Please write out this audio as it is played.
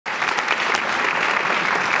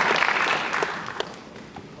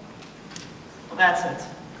That's it.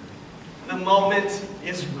 The moment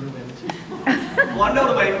is ruined. One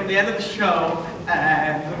note away from the end of the show,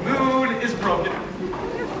 and the mood is broken.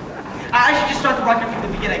 I should just start the record from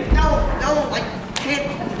the beginning. No, I can't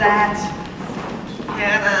do that.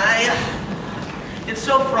 Can I? It's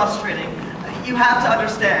so frustrating. You have to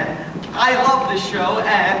understand. I love this show,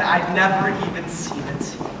 and I've never even seen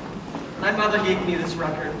it. My mother gave me this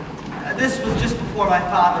record. This was just before my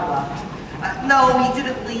father left. No, he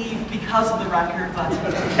didn't leave because of the record, but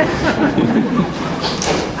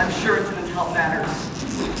I'm sure it didn't help matters.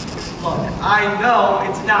 Look, I know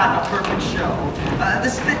it's not a perfect show. The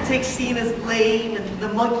spit take scene is lame, and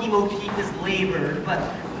the monkey motif is labored, but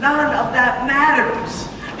none of that matters,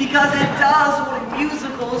 because it does what a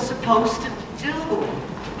musical is supposed to do.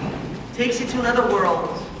 Takes you to another world,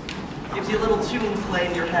 gives you a little tune to play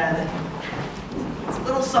in your head. It's a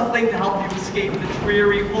little something to help you escape the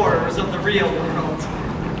dreary horrors of the real world.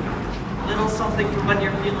 A little something for when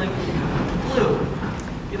you're feeling blue,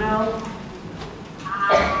 you know?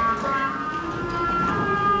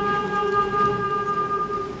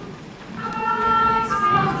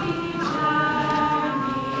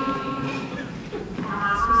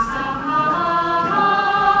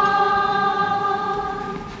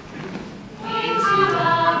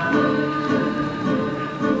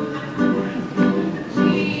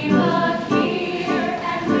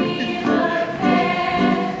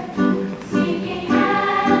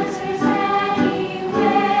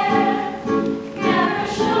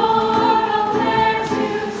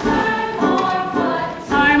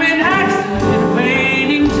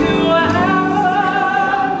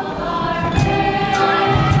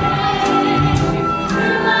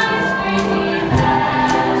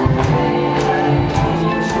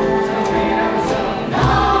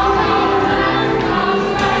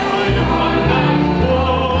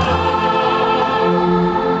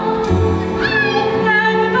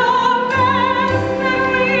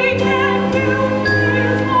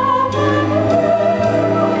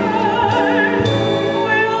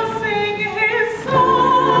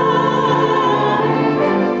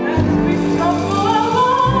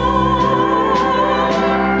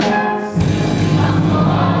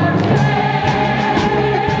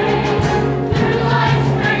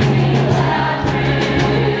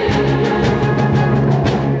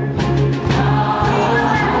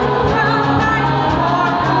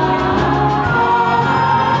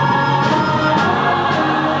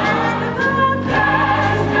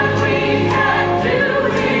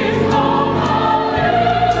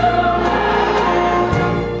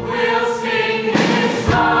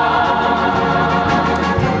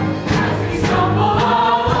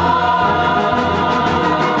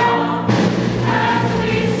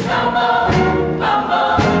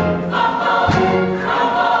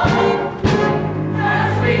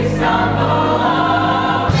 Stumble.